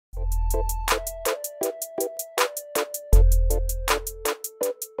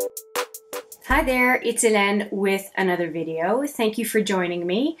Hi there, it's Hélène with another video. Thank you for joining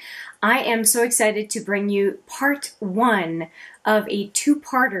me. I am so excited to bring you part one of a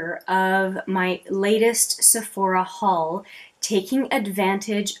two-parter of my latest Sephora haul, taking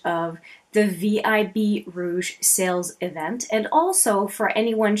advantage of the VIB Rouge sales event, and also for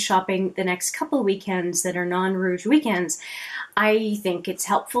anyone shopping the next couple weekends that are non-Rouge weekends. I think it's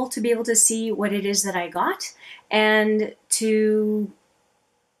helpful to be able to see what it is that I got and to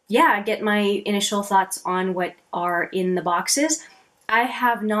get my initial thoughts on what are in the boxes. I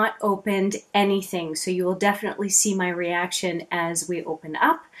have not opened anything, so you will definitely see my reaction as we open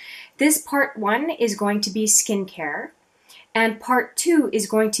up. This part one is going to be skincare, and part two is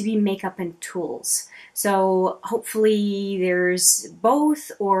going to be makeup and tools. So hopefully there's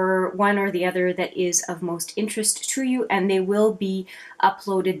both or one or the other that is of most interest to you, and they will be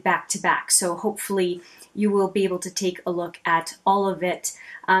uploaded back to back. So hopefully you will be able to take a look at all of it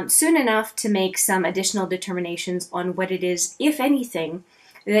soon enough to make some additional determinations on what it is, if anything,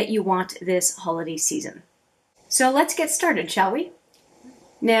 that you want this holiday season. So let's get started, shall we?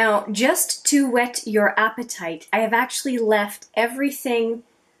 Now, just to whet your appetite, I have actually left everything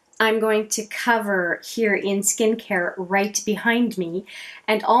I'm going to cover here in skincare right behind me,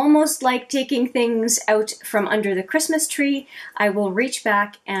 and almost like taking things out from under the Christmas tree, I will reach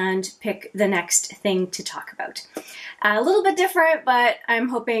back and pick the next thing to talk about. A little bit different, but I'm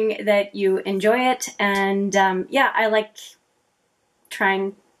hoping that you enjoy it, and I like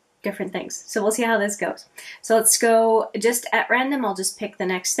trying different things. So we'll see how this goes. So let's go just at random. I'll just pick the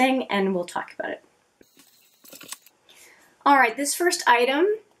next thing and we'll talk about it. All right, this first item,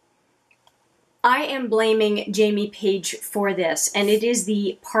 I am blaming Jamie Page for this, and it is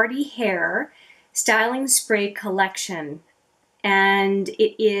the Party Hair Styling Spray Collection. And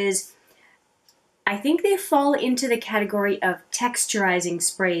it is, I think they fall into the category of texturizing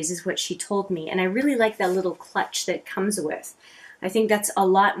sprays is what she told me. And I really like that little clutch that it comes with. I think that's a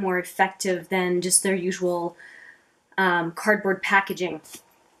lot more effective than just their usual cardboard packaging.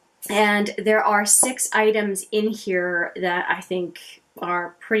 And there are 6 items in here that I think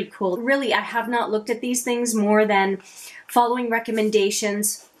are pretty cool. Really, I have not looked at these things more than following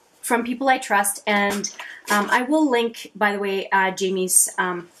recommendations from people I trust. And I will link, by the way, Jamie's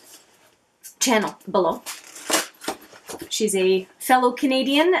channel below. She's a fellow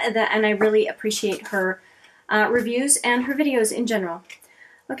Canadian, and I really appreciate her reviews and her videos in general.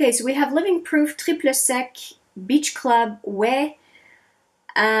 Okay, so we have Living Proof Triple Sec, Beach Club, Way,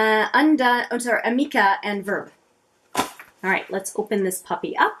 Amica, and Verb. All right, let's open this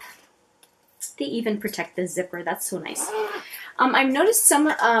puppy up. They even protect the zipper. That's so nice. I've noticed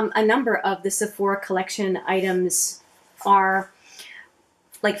a number of the Sephora collection items are,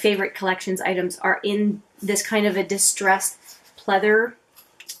 like favorite collections items, are in this kind of a distressed pleather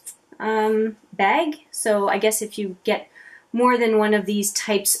bag. So I guess if you get more than one of these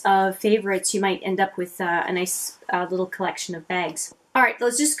types of favorites, you might end up with a nice little collection of bags. All right,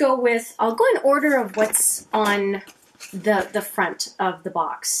 let's just go with, I'll go in order of what's on the front of the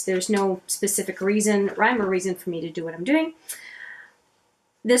box. There's no specific rhyme or reason for me to do what I'm doing.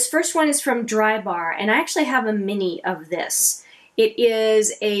 This first one is from Drybar, and I actually have a mini of this. It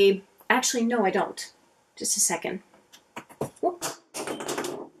is a, actually no I don't. Just a second. Whoop.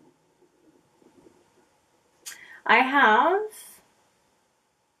 I have,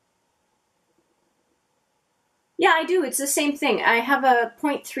 yeah, I do. It's the same thing. I have a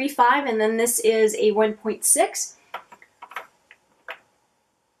 0.35, and then this is a 1.6.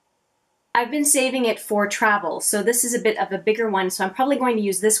 I've been saving it for travel, so this is a bit of a bigger one, so I'm probably going to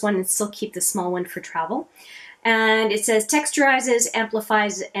use this one and still keep the small one for travel. And it says texturizes,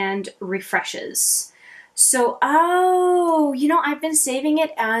 amplifies, and refreshes. So, oh, you know, I've been saving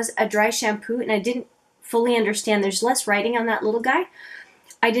it as a dry shampoo, and I didn't fully understand. There's less writing on that little guy.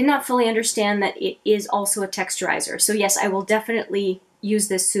 I did not fully understand that it is also a texturizer. So yes, I will definitely use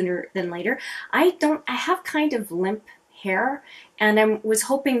this sooner than later. I have kind of limp hair, and I was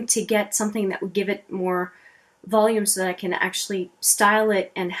hoping to get something that would give it more volume so that I can actually style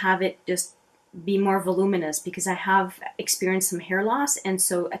it and have it just be more voluminous, because I have experienced some hair loss, and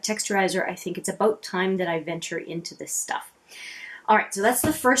so a texturizer, I think it's about time that I venture into this stuff. All right, so that's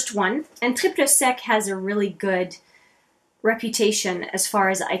the first one. And Triple Sec has a really good reputation as far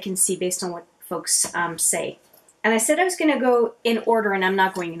as I can see based on what folks say. And I said I was going to go in order, and I'm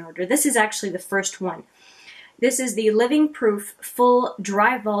not going in order. This is actually the first one. This is the Living Proof Full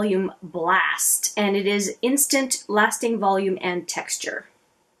Dry Volume Blast, and it is instant lasting volume and texture.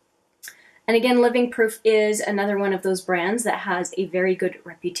 And again, Living Proof is another one of those brands that has a very good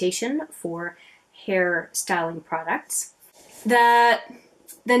reputation for hair styling products. The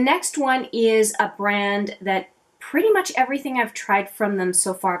next one is a brand that pretty much everything I've tried from them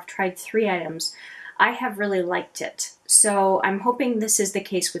so far, I've tried 3 items, I have really liked it. So I'm hoping this is the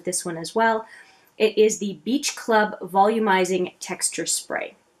case with this one as well. It is the Beach Club Volumizing Texture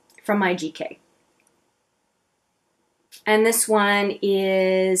Spray from IGK. And this one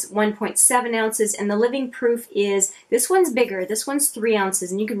is 1.7 ounces, and the Living Proof is, this one's bigger, this one's 3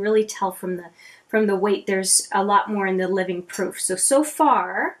 ounces, and you can really tell from the weight there's a lot more in the Living Proof. So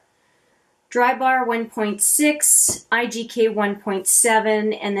far, Dry Bar 1.6, IGK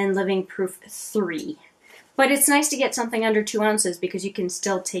 1.7, and then Living Proof 3. But it's nice to get something under 2 ounces because you can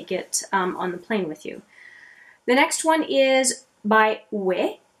still take it on the plane with you. The next one is by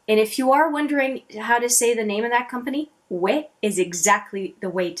VIB, and if you are wondering how to say the name of that company, VIB is exactly the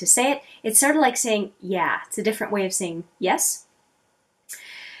way to say it. It's sort of like saying yeah. It's a different way of saying yes.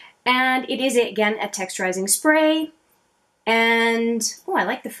 And it is, again, a texturizing spray. And, oh, I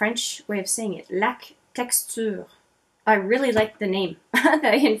like the French way of saying it. Lac Texture. I really like the name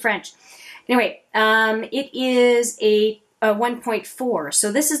in French. Anyway, it is a 1.4.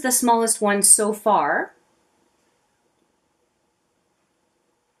 So this is the smallest one so far.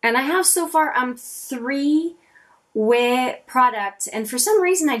 And I have so far 3 VIB products, and for some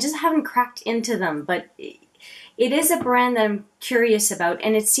reason I just haven't cracked into them, but it is a brand that I'm curious about,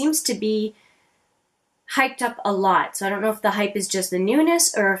 and it seems to be hyped up a lot. So I don't know if the hype is just the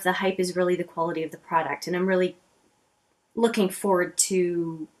newness or if the hype is really the quality of the product, and I'm really looking forward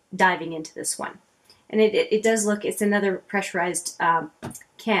to diving into this one. And it does look, it's another pressurized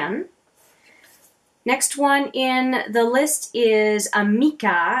can. Next one in the list is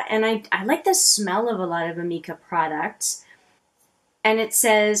Amika, and I like the smell of a lot of Amika products. And it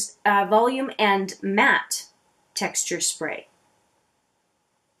says Volume and Matte Texture Spray.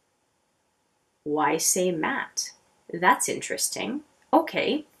 Why say matte? That's interesting.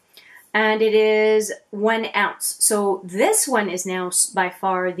 Okay. And it is 1 ounce. So this one is now by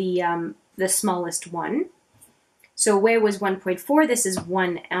far the smallest one. So VIB was 1.4, this is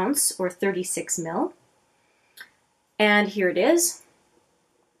 1 ounce or 36 mil. And here it is.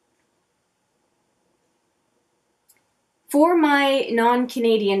 For my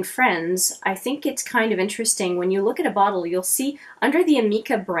non-Canadian friends, I think it's kind of interesting. When you look at a bottle, you'll see under the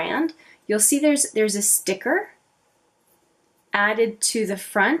Amika brand, you'll see there's a sticker added to the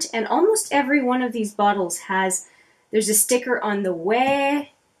front, and almost every one of these bottles there's a sticker on the VIB.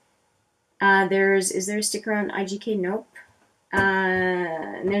 Is there a sticker on IGK? Nope.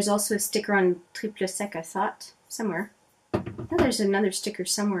 And there's also a sticker on Triple Sec, I thought, somewhere. Oh, there's another sticker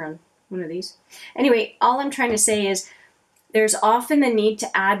somewhere on one of these. Anyway, all I'm trying to say is there's often the need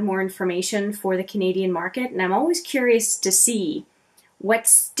to add more information for the Canadian market, and I'm always curious to see what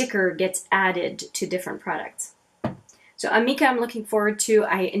sticker gets added to different products. So Amika I'm looking forward to.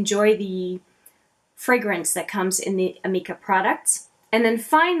 I enjoy the fragrance that comes in the Amika products. And then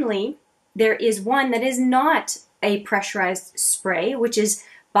finally, there is one that is not a pressurized spray, which is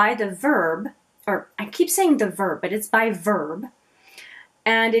by the VIB, or I keep saying the VIB, but it's by VIB.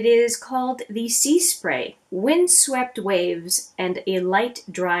 And it is called the Sea Spray, Windswept Waves and a Light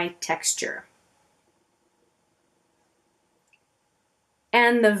Dry Texture.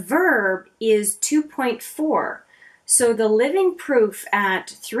 And the VIB is 2.4. So the Living Proof at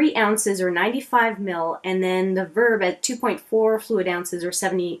 3 ounces or 95 mil, and then the VIB at 2.4 fluid ounces or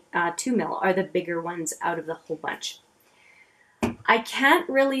 72 mil are the bigger ones out of the whole bunch. I can't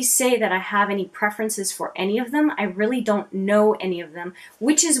really say that I have any preferences for any of them. I really don't know any of them,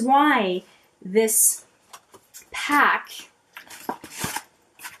 which is why this pack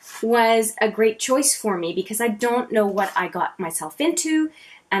was a great choice for me, because I don't know what I got myself into,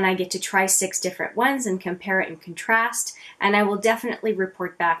 and I get to try 6 different ones and compare it and contrast, and I will definitely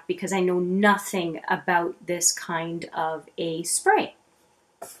report back because I know nothing about this kind of a spray.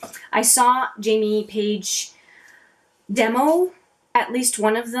 I saw Jamie Page demo at least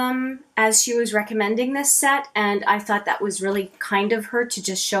one of them as she was recommending this set, and I thought that was really kind of her to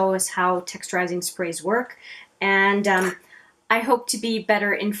just show us how texturizing sprays work, and I hope to be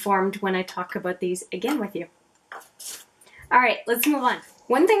better informed when I talk about these again with you. Alright, let's move on.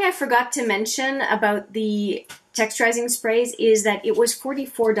 One thing I forgot to mention about the texturizing sprays is that it was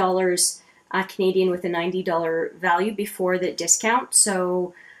 $44 Canadian with a $90 value before the discount.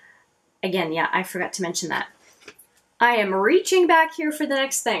 So again, yeah, I forgot to mention that. I am reaching back here for the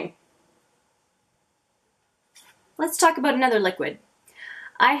next thing. Let's talk about another liquid.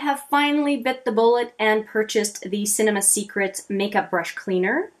 I have finally bit the bullet and purchased the Cinema Secret Makeup Brush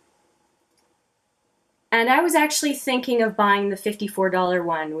Cleaner. And I was actually thinking of buying the $54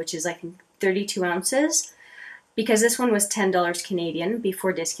 one, which is like 32 ounces, because this one was $10 Canadian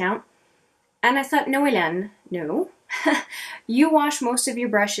before discount. And I thought, no, Hélène, no. You wash most of your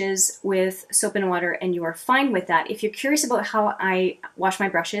brushes with soap and water and you are fine with that. If you're curious about how I wash my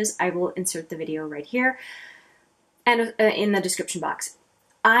brushes, I will insert the video right here and in the description box.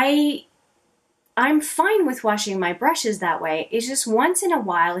 I'm fine with washing my brushes that way. It's just once in a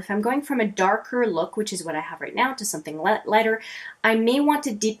while, if I'm going from a darker look, which is what I have right now, to something lighter, I may want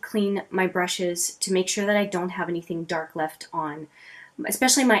to deep clean my brushes to make sure that I don't have anything dark left on.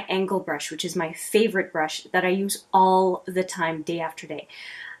 Especially my angle brush, which is my favorite brush that I use all the time, day after day.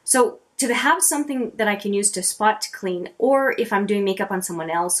 So to have something that I can use to spot clean, or if I'm doing makeup on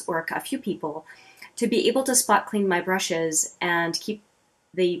someone else or a few people, to be able to spot clean my brushes and keep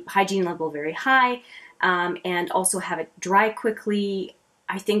the hygiene level very high, and also have it dry quickly,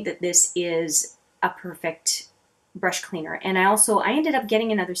 I think that this is a perfect brush cleaner. And I ended up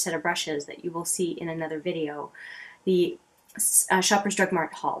getting another set of brushes that you will see in another video. The Shoppers Drug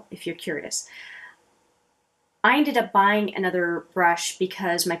Mart haul, if you're curious. I ended up buying another brush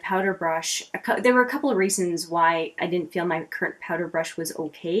because my powder brush, there were a couple of reasons why I didn't feel my current powder brush was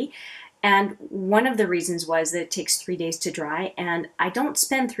okay. And one of the reasons was that it takes 3 days to dry, and I don't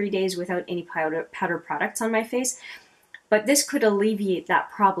spend 3 days without any powder products on my face. But this could alleviate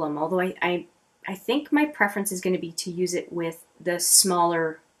that problem, although I think my preference is going to be to use it with the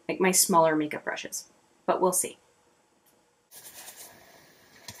smaller, like my smaller makeup brushes. But we'll see.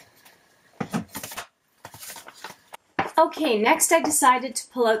 Okay, next I decided to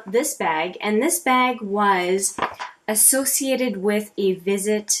pull out this bag, and this bag was associated with a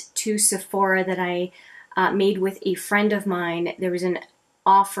visit to Sephora that I made with a friend of mine. There was an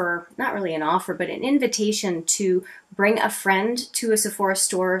offer, not really an offer, but an invitation to bring a friend to a Sephora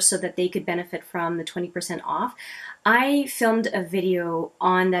store so that they could benefit from the 20% off. I filmed a video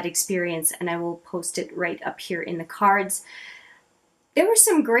on that experience and I will post it right up here in the cards. There was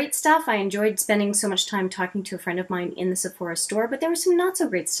some great stuff. I enjoyed spending so much time talking to a friend of mine in the Sephora store, but there was some not so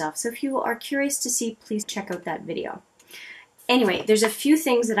great stuff. So if you are curious to see, please check out that video. Anyway, there's a few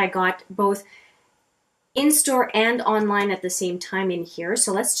things that I got both in-store and online at the same time in here.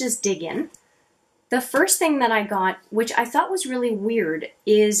 So let's just dig in. The first thing that I got, which I thought was really weird,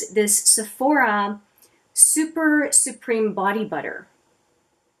 is this Sephora Super Supreme Body Butter.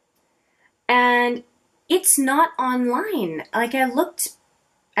 And it's not online. Like I looked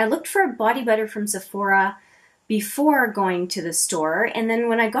for a body butter from Sephora before going to the store, and then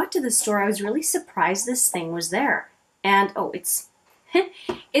when I got to the store, I was really surprised this thing was there. And oh, it's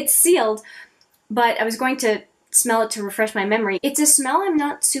it's sealed, but I was going to smell it to refresh my memory. It's a smell I'm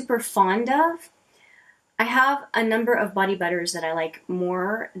not super fond of. I have a number of body butters that I like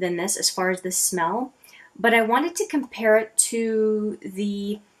more than this as far as the smell, but I wanted to compare it to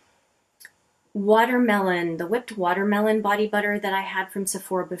the whipped watermelon body butter that I had from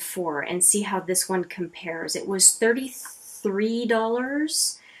Sephora before and see how this one compares. It was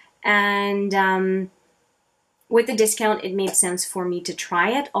 $33, and with the discount it made sense for me to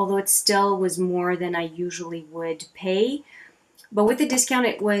try it, although it still was more than I usually would pay. But with the discount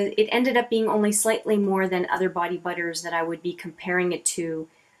it ended up being only slightly more than other body butters that I would be comparing it to,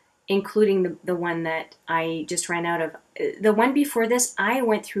 including the one that I just ran out of. The one before this, I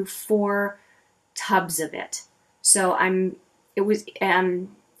went through 4 tubs of it. So it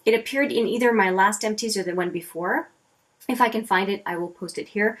appeared in either my last empties or the one before. If I can find it, I will post it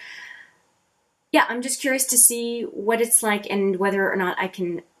here. Yeah, I'm just curious to see what it's like and whether or not I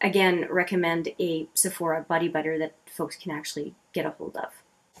can, again, recommend a Sephora body butter that folks can actually get a hold of.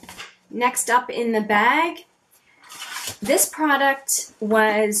 Next up in the bag, this product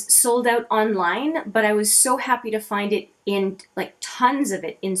was sold out online, but I was so happy to find it in, like, tons of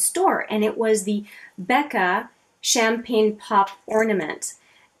it in store, and it was the Becca Champagne Pop Ornament.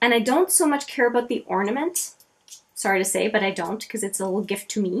 And I don't so much care about the ornament, sorry to say, but I don't, because it's a little gift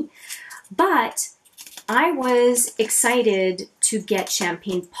to me. But I was excited to get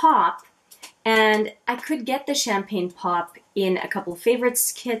Champagne Pop, and I could get the Champagne Pop in a couple of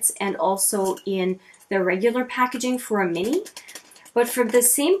favorites kits and also in the regular packaging for a mini. But for the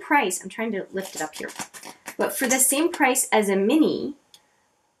same price, I'm trying to lift it up here, but for the same price as a mini,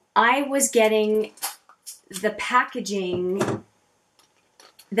 I was getting the packaging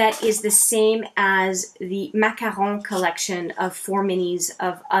that is the same as the Macaron collection of 4 minis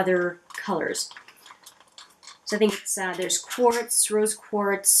of other colors. So I think it's, there's quartz, rose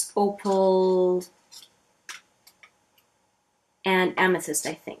quartz, opal, and amethyst,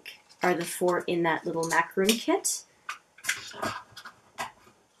 I think, are the 4 in that little macaroon kit.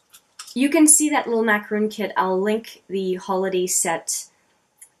 You can see that little macaroon kit. I'll link the holiday set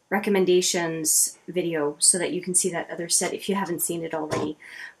recommendations video so that you can see that other set if you haven't seen it already.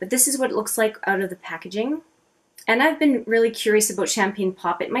 But this is what it looks like out of the packaging. And I've been really curious about Champagne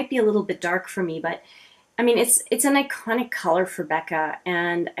Pop. It might be a little bit dark for me, but I mean, it's an iconic color for Becca,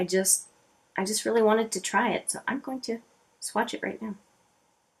 and I just really wanted to try it, so I'm going to swatch it right now.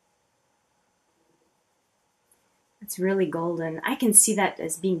 It's really golden. I can see that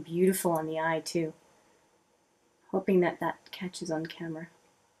as being beautiful on the eye too. Hoping that that catches on camera.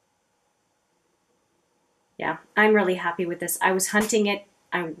 Yeah, I'm really happy with this. I was hunting it.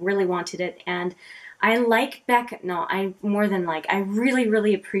 I really wanted it, and I like Becca. No, I more than like. I really,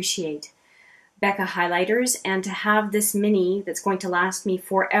 really appreciate Becca highlighters, and to have this mini that's going to last me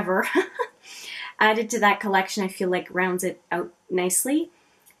forever added to that collection, I feel like rounds it out nicely.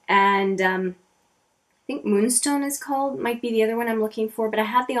 And I think Moonstone is called, might be the other one I'm looking for, but I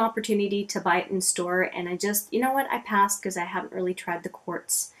had the opportunity to buy it in store, and I just, you know what, I passed because I haven't really tried the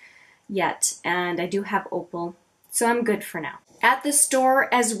quartz yet, and I do have opal, so I'm good for now. At the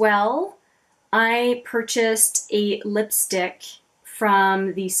store as well, I purchased a lipstick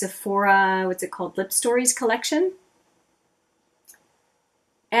from the Sephora, what's it called, Lip Stories collection.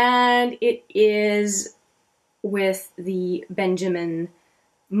 And it is with the Benjamin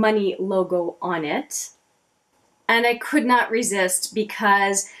Money logo on it. And I could not resist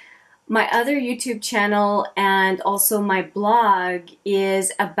because my other YouTube channel and also my blog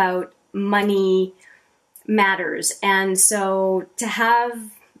is about money matters. And so to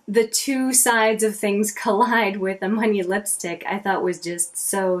have the two sides of things collide with a money lipstick, I thought was just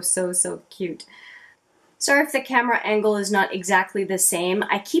so, so, so cute. Sorry if the camera angle is not exactly the same.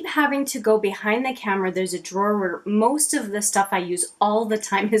 I keep having to go behind the camera. There's a drawer where most of the stuff I use all the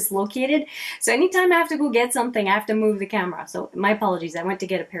time is located. So anytime I have to go get something, I have to move the camera. So my apologies. I went to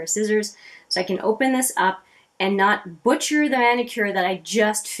get a pair of scissors so I can open this up and not butcher the manicure that I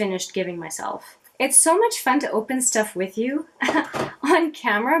just finished giving myself. It's so much fun to open stuff with you on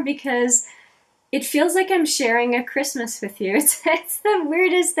camera because it feels like I'm sharing a Christmas with you. It's the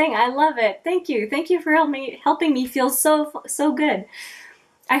weirdest thing. I love it. Thank you. Thank you for helping me feel so good.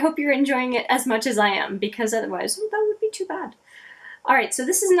 I hope you're enjoying it as much as I am, because otherwise that would be too bad. All right, so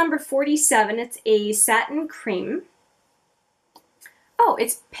this is number 47. It's a satin cream. Oh,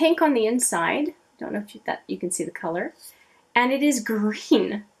 it's pink on the inside. Don't know if you can see the color. And it is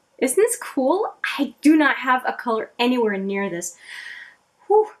green. Isn't this cool? I do not have a color anywhere near this.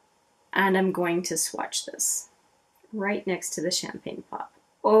 Whew. And I'm going to swatch this right next to the Champagne Pop.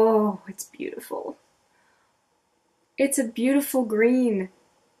 Oh, it's beautiful. It's a beautiful green.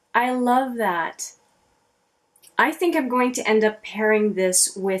 I love that. I think I'm going to end up pairing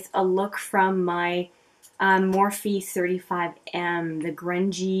this with a look from my Morphe 35M, the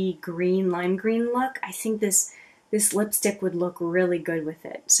grungy green, lime green look. I think this lipstick would look really good with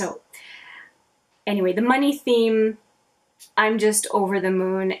it. So anyway, the money theme, I'm just over the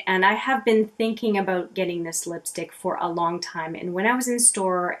moon, and I have been thinking about getting this lipstick for a long time. And when I was in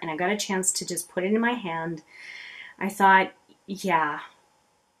store and I got a chance to just put it in my hand, I thought, yeah,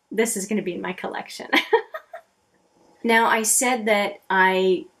 this is going to be in my collection. Now, I said that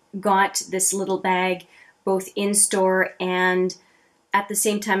I got this little bag both in store, and at the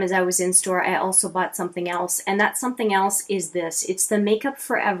same time as I was in store, I also bought something else. And that something else is this. It's the Makeup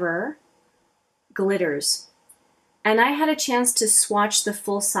Forever glitters. And I had a chance to swatch the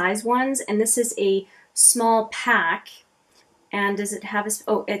full-size ones, and this is a small pack. And does it have a...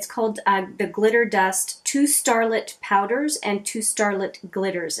 Oh, it's called the Glitter Dust 2 Starlit Powders and 2 Starlit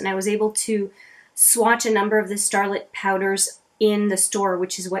Glitters. And I was able to swatch a number of the Starlit Powders in the store,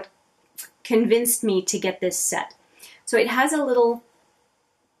 which is what convinced me to get this set. So it has a little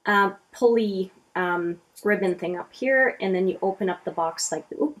pulley ribbon thing up here, and then you open up the box like...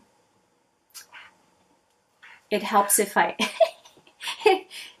 Ooh. It helps if I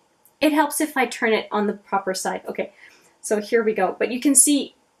it helps if I turn it on the proper side. Okay, so here we go. But you can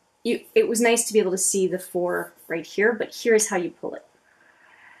see, it was nice to be able to see the 4 right here, but here's how you pull it.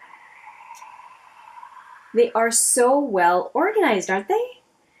 They are so well organized, aren't they?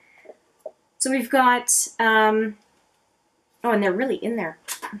 So we've got, oh, and they're really in there.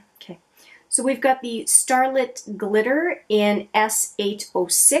 Okay, so we've got the Starlit Glitter in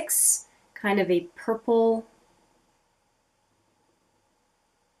S806, kind of a purple.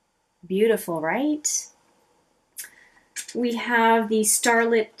 Beautiful, right? We have the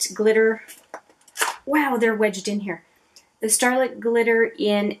Starlit Glitter. Wow, they're wedged in here. The Starlit Glitter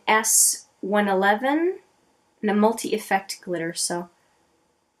in S111 and a multi-effect glitter, so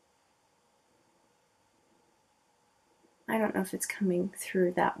I don't know if it's coming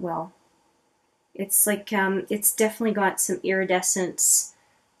through that well. It's like, it's definitely got some iridescence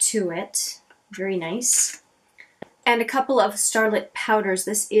to it. Very nice. And a couple of starlit powders.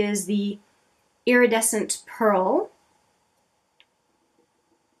 This is the Iridescent Pearl.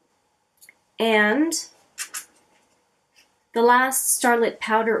 And the last starlit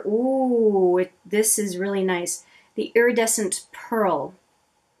powder, ooh, this is really nice. The Iridescent Pearl.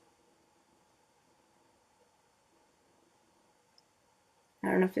 I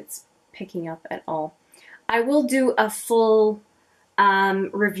don't know if it's picking up at all. I will do a full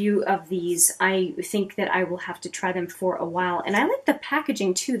review of these. I think that I will have to try them for a while. And I like the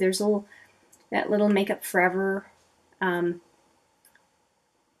packaging too. There's that little Makeup Forever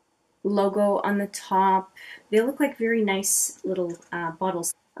logo on the top. They look like very nice little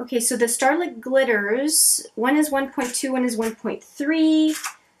bottles. Okay, so the Starlit Glitters, one is 1.2, one is 1.3.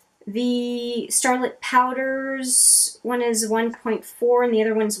 The Starlit Powders, one is 1.4 and the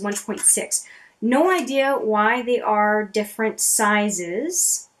other one is 1.6. No idea why they are different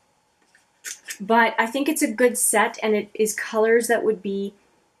sizes, but I think it's a good set, and it is colors that would be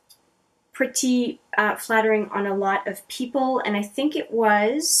pretty flattering on a lot of people. And I think it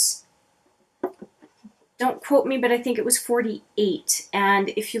was, don't quote me, but I think it was 48. And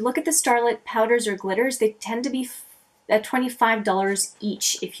if you look at the Starlit Powders or Glitters, they tend to be at $25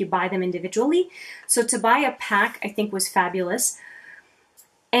 each if you buy them individually. So to buy a pack, I think, was fabulous.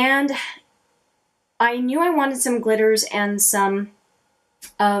 And I knew I wanted some glitters and some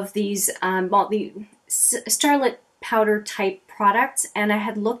of these, well, the Starlit Powder type products, and I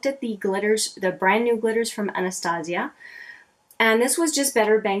had looked at the glitters, the brand new glitters from Anastasia, and this was just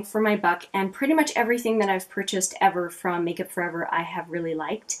better bang for my buck. And pretty much everything that I've purchased ever from Makeup Forever I have really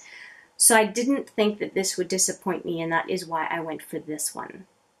liked. So I didn't think that this would disappoint me, and that is why I went for this one.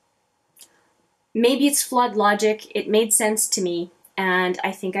 Maybe it's flawed logic. It made sense to me, and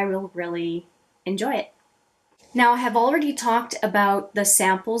I think I will really enjoy it. Now, I have already talked about the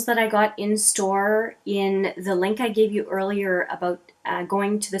samples that I got in store in the link I gave you earlier about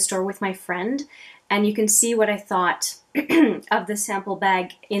going to the store with my friend, and you can see what I thought of the sample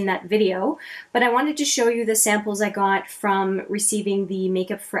bag in that video. But I wanted to show you the samples I got from receiving the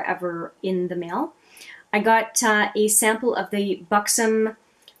Makeup Forever in the mail. I got a sample of the Buxom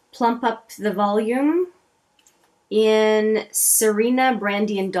Plump Up the Volume in Serena,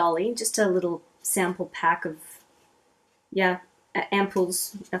 Brandy, and Dolly. Just a little sample pack of, yeah,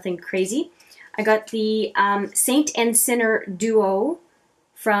 ampoules, nothing crazy. I got the Saint and Sinner Duo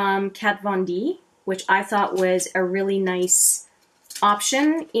from Kat Von D, which I thought was a really nice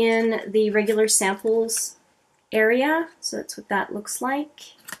option in the regular samples area. So that's what that looks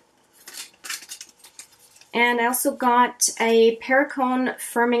like. And I also got a Perricone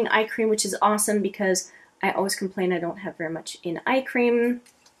Firming Eye Cream, which is awesome because I always complain I don't have very much in eye cream.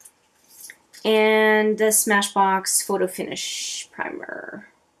 And the Smashbox Photo Finish Primer.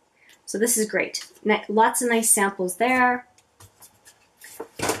 So this is great. Lots of nice samples there.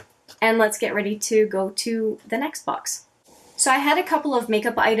 And let's get ready to go to the next box. So I had a couple of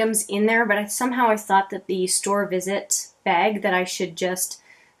makeup items in there, but somehow I thought that the store visit bag that I should just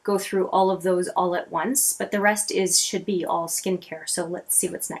go through all of those all at once, but the rest should be all skincare. So let's see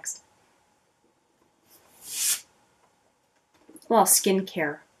what's next. Well,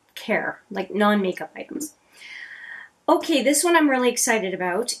 skincare, like non-makeup items. Okay, this one I'm really excited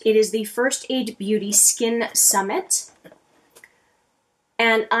about. It is the First Aid Beauty Skin Summit.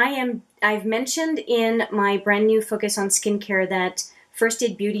 And I've mentioned in my brand new focus on skincare that First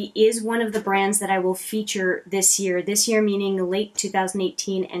Aid Beauty is one of the brands that I will feature this year. This year meaning late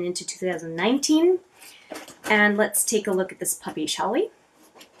 2018 and into 2019. And let's take a look at this puppy, shall we?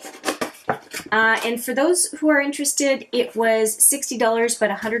 And for those who are interested, it was $60 but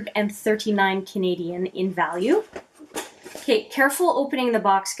 139 Canadian in value. Okay, careful opening the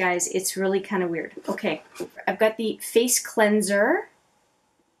box, guys. It's really kind of weird. Okay, I've got the face cleanser.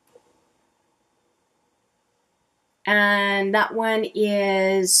 And that one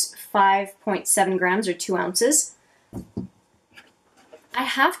is 5.7 grams or 2 ounces. I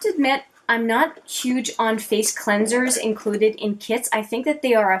have to admit, I'm not huge on face cleansers included in kits. I think that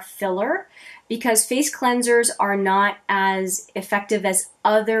they are a filler because face cleansers are not as effective as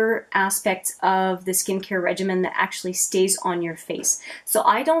other aspects of the skincare regimen that actually stays on your face. So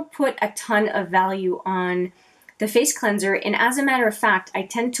I don't put a ton of value on the face cleanser, and as a matter of fact, I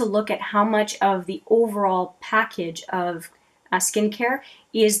tend to look at how much of the overall package of skincare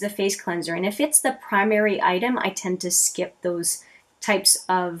is the face cleanser. And if it's the primary item, I tend to skip those types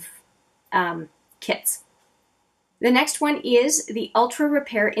of kits. The next one is the Ultra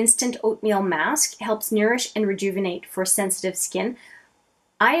Repair Instant Oatmeal Mask. Helps nourish and rejuvenate for sensitive skin.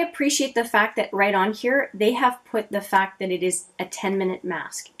 I appreciate the fact that right on here, they have put the fact that it is a 10-minute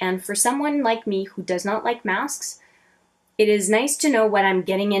mask. And for someone like me who does not like masks, it is nice to know what I'm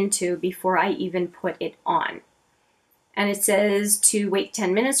getting into before I even put it on. And it says to wait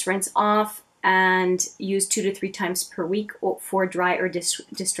 10 minutes, rinse off, and use 2 to 3 times per week for dry or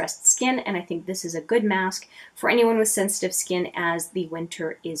distressed skin. And I think this is a good mask for anyone with sensitive skin as the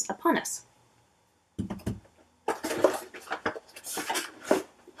winter is upon us.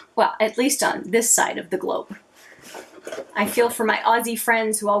 Well, at least on this side of the globe. I feel for my Aussie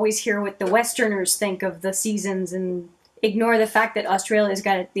friends who always hear what the Westerners think of the seasons and ignore the fact that Australia's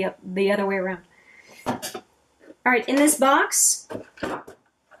got it the other way around. All right, in this box,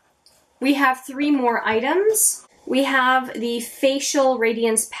 we have 3 more items. We have the facial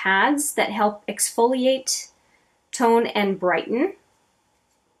radiance pads that help exfoliate, tone, and brighten.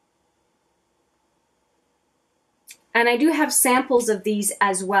 And I do have samples of these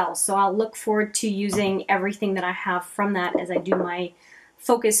as well, so I'll look forward to using everything that I have from that as I do my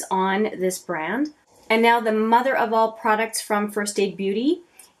focus on this brand. And now the mother of all products from First Aid Beauty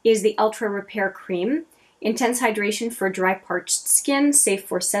is the Ultra Repair Cream. Intense hydration for dry, parched skin, safe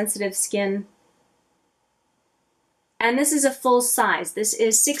for sensitive skin. And this is a full size. This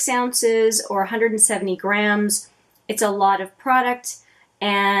is 6 ounces or 170 grams. It's a lot of product.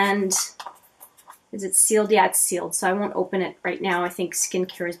 And is it sealed? Yeah, it's sealed, so I won't open it right now. I think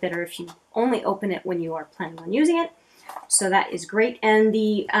skincare is better if you only open it when you are planning on using it. So that is great. And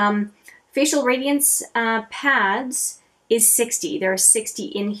the facial radiance pads is 60. There are 60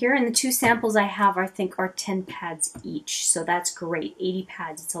 in here, and the 2 samples I have, I think, are 10 pads each. So that's great. 80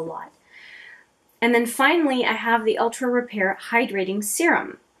 pads, it's a lot. And then finally, I have the Ultra Repair Hydrating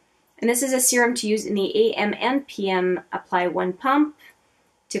Serum. And this is a serum to use in the AM and PM. Apply 1 pump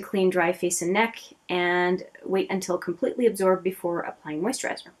to clean dry face and neck, and wait until completely absorbed before applying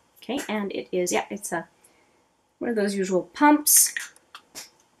moisturizer. Okay, and it is, yeah, it's one of those usual pumps.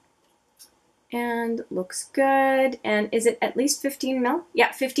 And looks good. And is it at least 15 ml?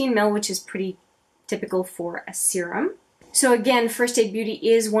 Yeah, 15 ml, which is pretty typical for a serum. So again, First Aid Beauty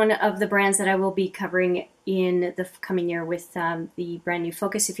is one of the brands that I will be covering in the coming year with the brand new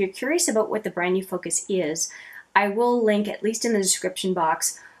focus. If you're curious about what the brand new focus is, I will link, at least in the description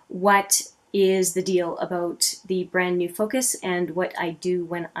box, what is the deal about the brand new focus and what I do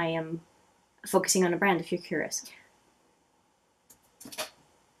when I am focusing on a brand, if you're curious.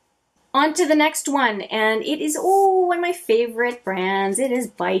 On to the next one, and it is, one of my favorite brands. It is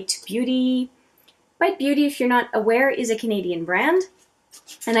Bite Beauty. Bite Beauty, if you're not aware, is a Canadian brand.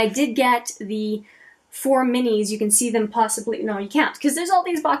 And I did get the 4 minis. You can see them possibly, no, you can't, because there's all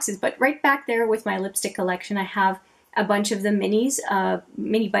these boxes. But right back there with my lipstick collection, I have a bunch of the minis,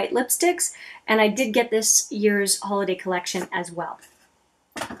 mini Bite lipsticks. And I did get this year's holiday collection as well.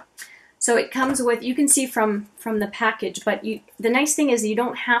 So it comes with, you can see from the package, but the nice thing is you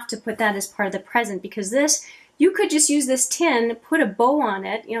don't have to put that as part of the present, because this, you could just use this tin, put a bow on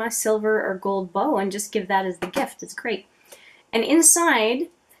it, you know, a silver or gold bow, and just give that as the gift. It's great. And inside,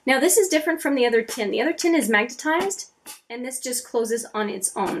 now this is different from the other tin. The other tin is magnetized, and this just closes on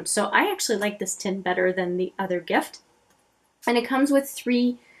its own. So I actually like this tin better than the other gift. And it comes with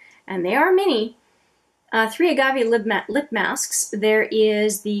 3, and they are mini, 3 agave lip masks. There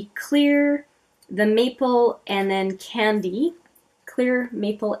is the clear, the maple, and then candy. Clear,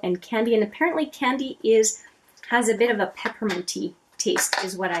 maple, and candy. And apparently candy has a bit of a pepperminty taste,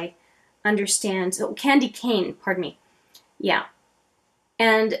 is what I understand. So candy cane, pardon me. Yeah.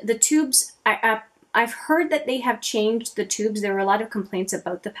 And the tubes, I've heard that they have changed the tubes. There were a lot of complaints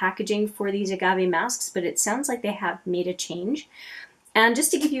about the packaging for these agave masks, but it sounds like they have made a change. And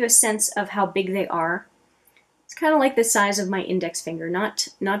just to give you a sense of how big they are, it's kind of like the size of my index finger,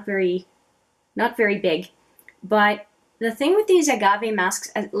 not very big. But the thing with these agave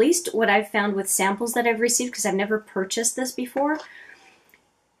masks, at least what I've found with samples that I've received, because I've never purchased this before,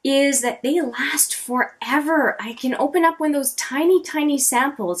 is that they last forever. I can open up one of those tiny, tiny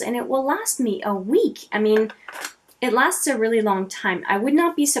samples and it will last me a week. I mean, it lasts a really long time. I would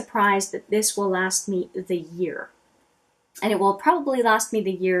not be surprised that this will last me the year. And it will probably last me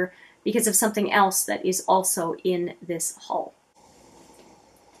the year because of something else that is also in this haul.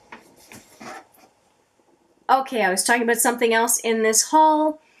 Okay, I was talking about something else in this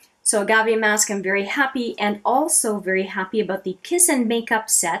haul. So agave mask, I'm very happy, and also very happy about the Kiss and Makeup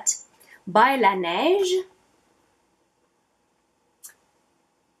set by La Neige.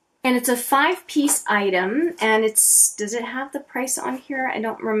 And it's a 5-piece item, and does it have the price on here? I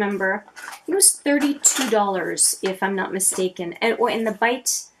don't remember. It was $32, if I'm not mistaken. And in the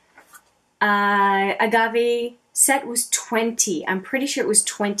Bite agave set was 20. I'm pretty sure it was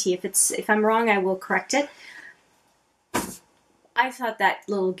 20. If I'm wrong, I will correct it. I thought that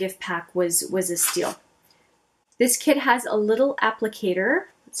little gift pack was a steal. This kit has a little applicator.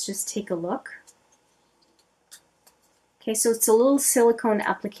 Let's just take a look. Okay, so it's a little silicone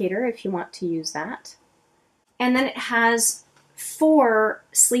applicator if you want to use that. And then it has 4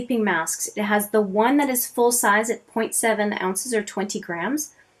 sleeping masks. It has the one that is full size at 0.7 ounces or 20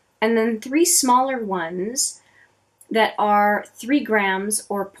 grams, and then 3 smaller ones that are 3 grams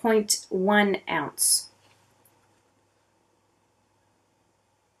or 0.1 ounce.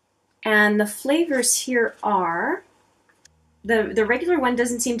 And the flavors here are, the regular one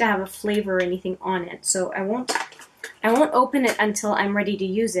doesn't seem to have a flavor or anything on it, so I won't open it until I'm ready to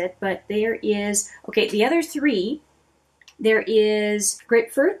use it, but there is, okay, the other 3, there is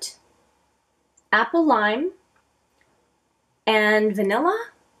grapefruit, apple lime, and vanilla.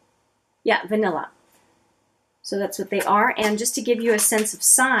 Yeah, vanilla. So that's what they are. And just to give you a sense of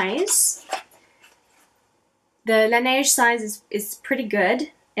size, the La Neige size is pretty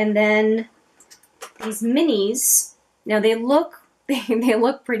good. And then these minis, now they look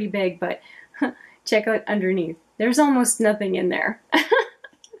pretty big, but check out underneath. There's almost nothing in there.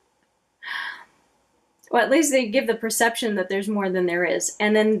 Well, at least they give the perception that there's more than there is.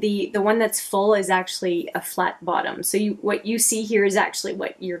 And then the one that's full is actually a flat bottom. So what you see here is actually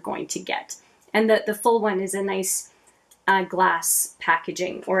what you're going to get. And the full one is a nice glass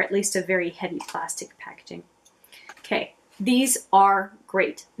packaging, or at least a very heavy plastic packaging. Okay, these are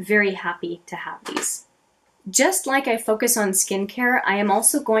great. Very happy to have these. Just like I focus on skincare, I am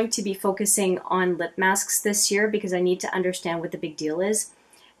also going to be focusing on lip masks this year because I need to understand what the big deal is.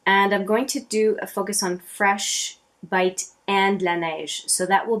 And I'm going to do a focus on Fresh, Bite, and La Neige. So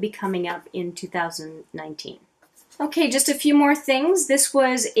that will be coming up in 2019. Okay, just a few more things. This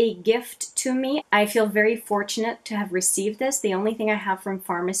was a gift to me. I feel very fortunate to have received this. The only thing I have from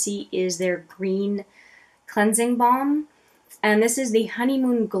pharmacy is their green cleansing balm. And this is the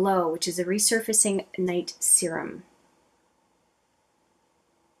Honeymoon Glow, which is a resurfacing night serum.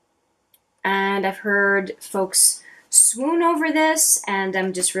 And I've heard folks swoon over this, and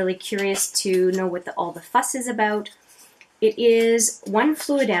I'm just really curious to know what all the fuss is about. It is 1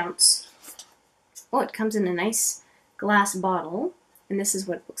 fluid ounce. Oh, it comes in a nice glass bottle, and this is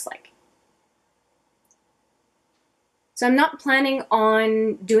what it looks like. So I'm not planning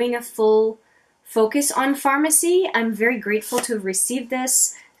on doing a full focus on pharmacy. I'm very grateful to have received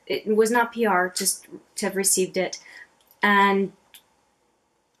this. It was not PR, just to have received it. And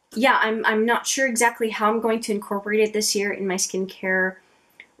yeah, I'm not sure exactly how I'm going to incorporate it this year in my skincare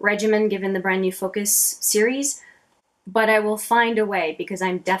regimen, given the brand new Focus series, but I will find a way because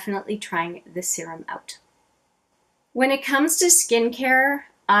I'm definitely trying this serum out. When it comes to skincare,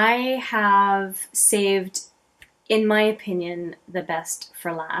 I have saved, in my opinion, the best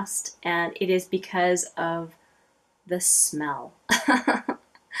for last, and it is because of the smell.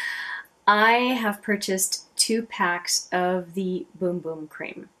 I have purchased 2 packs of the Boom Boom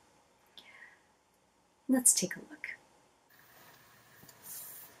cream. Let's take a look.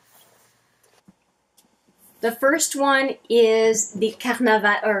 The first one is the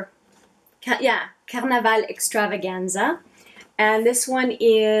Carnaval Extravaganza. And this one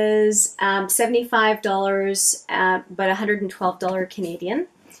is $75, but $112 Canadian.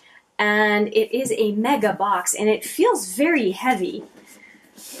 And it is a mega box, and it feels very heavy.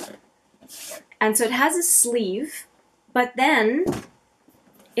 And so it has a sleeve, but then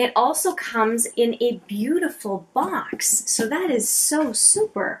it also comes in a beautiful box. So that is so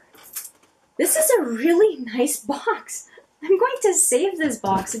super. This is a really nice box. I'm going to save this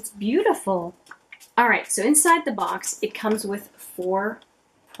box. It's beautiful. All right, so inside the box, it comes with 4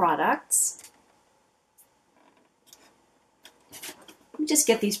 products. Let me just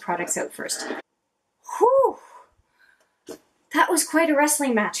get these products out first. Whew! That was quite a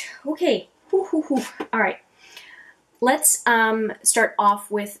wrestling match. Okay. Whew, whew, whew. All right. Let's start off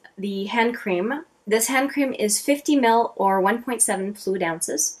with the hand cream. This hand cream is 50 ml or 1.7 fluid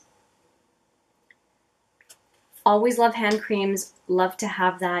ounces. Always love hand creams, love to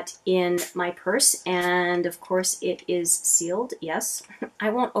have that in my purse, and of course it is sealed, yes.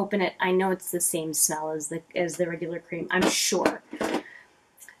 I won't open it, I know it's the same smell as the regular cream, I'm sure.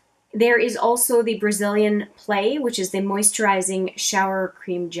 There is also the Brazilian Play, which is the moisturizing shower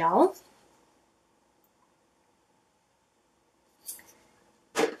cream gel.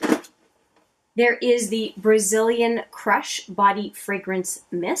 There is the Brazilian Crush Body Fragrance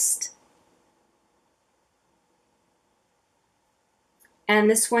Mist. And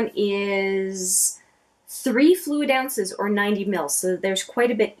this one is 3 fluid ounces or 90 mils, so there's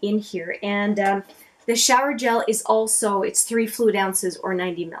quite a bit in here. And The shower gel is also, it's 3 fluid ounces or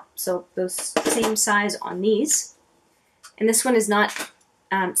 90 ml. So those same size on these. And this one is not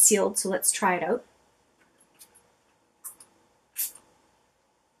sealed, so let's try it out.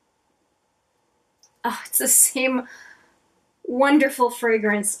 Oh, it's the same wonderful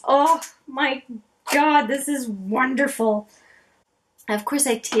fragrance. Oh my God, this is wonderful. Of course,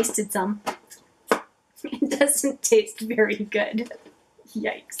 I tasted some. It doesn't taste very good.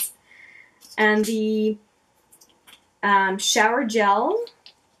 Yikes. And the shower gel,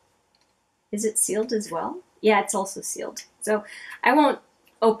 is it sealed as well? Yeah, it's also sealed. So I won't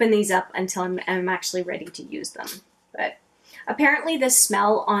open these up until I'm actually ready to use them. But apparently the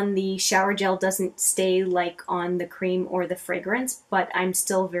smell on the shower gel doesn't stay like on the cream or the fragrance, but I'm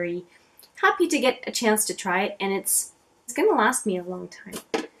still very happy to get a chance to try it, and it's going to last me a long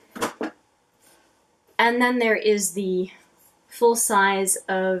time. And then there is the full size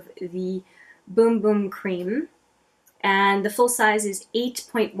of the Boom Boom Cream. And the full size is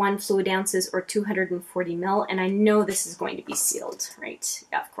 8.1 fluid ounces or 240 ml. And I know this is going to be sealed, right?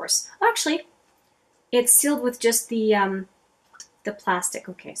 Yeah, of course. Actually, it's sealed with just the plastic.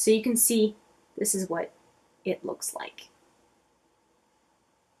 Okay, so you can see this is what it looks like.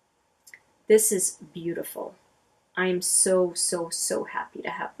 This is beautiful. I am so, so, so happy to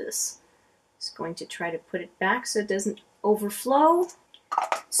have this. Just going to try to put it back so it doesn't overflow.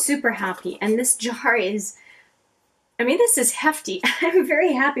 Super happy. And this jar is, I mean, this is hefty. I'm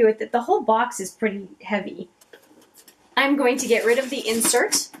very happy with it. The whole box is pretty heavy. I'm going to get rid of the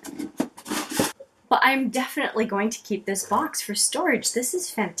insert, but I'm definitely going to keep this box for storage. This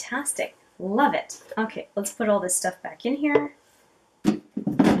is fantastic. Love it. Okay, let's put all this stuff back in here.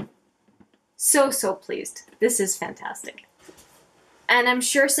 So, so pleased. This is fantastic. And I'm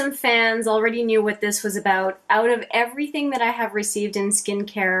sure some fans already knew what this was about. Out of everything that I have received in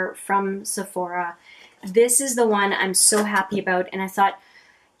skincare from Sephora, this is the one I'm so happy about. And I thought,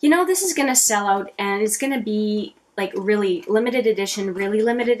 you know, this is going to sell out and it's going to be like really limited edition, really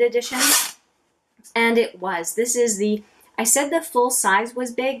limited edition. And it was. This is the, I said the full size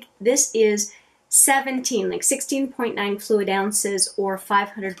was big. This is 17, like 16.9 fluid ounces or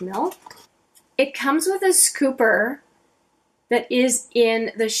 500 ml. It comes with a scooper that is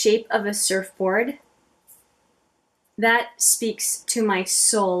in the shape of a surfboard. That speaks to my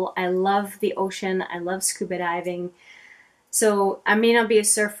soul. I love the ocean. I love scuba diving. So I may not be a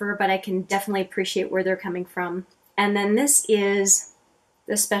surfer, but I can definitely appreciate where they're coming from. And then this is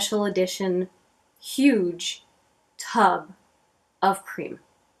the special edition huge tub of cream.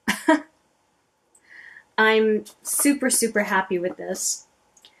 I'm super, super happy with this.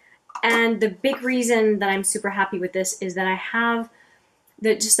 And the big reason that I'm super happy with this is that I have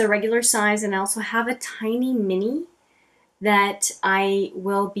just the regular size, and I also have a tiny mini that I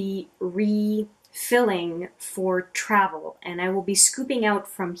will be refilling for travel. And I will be scooping out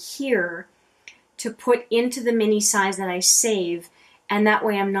from here to put into the mini size that I save. And that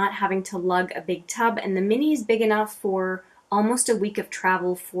way I'm not having to lug a big tub. And the mini is big enough for almost a week of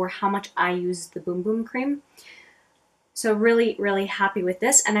travel for how much I use the Boom Boom Cream. So really, really happy with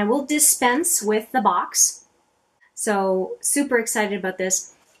this. And I will dispense with the box. So super excited about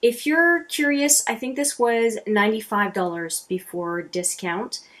this. If you're curious, I think this was $95 before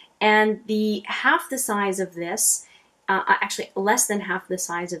discount. And the half the size of this, actually less than half the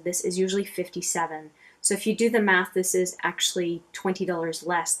size of this, is usually $57. So if you do the math, this is actually $20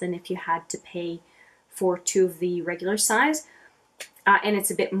 less than if you had to pay for 2 of the regular size. And it's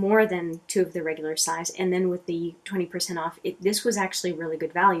a bit more than 2 of the regular size. And then with the 20% off, this was actually really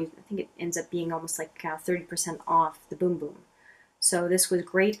good value. I think it ends up being almost like 30% off the Boom Boom. So this was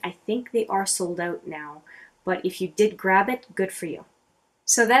great. I think they are sold out now. But if you did grab it, good for you.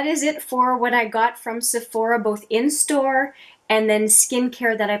 So that is it for what I got from Sephora, both in store and then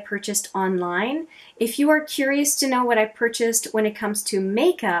skincare that I purchased online. If you are curious to know what I purchased when it comes to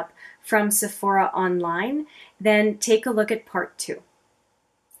makeup from Sephora online, then take a look at part 2.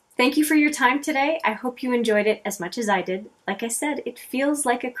 Thank you for your time today. I hope you enjoyed it as much as I did. Like I said, it feels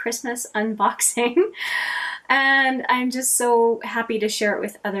like a Christmas unboxing. And I'm just so happy to share it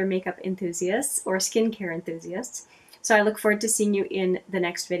with other makeup enthusiasts or skincare enthusiasts. So I look forward to seeing you in the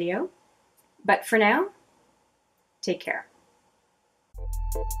next video. But for now, take care.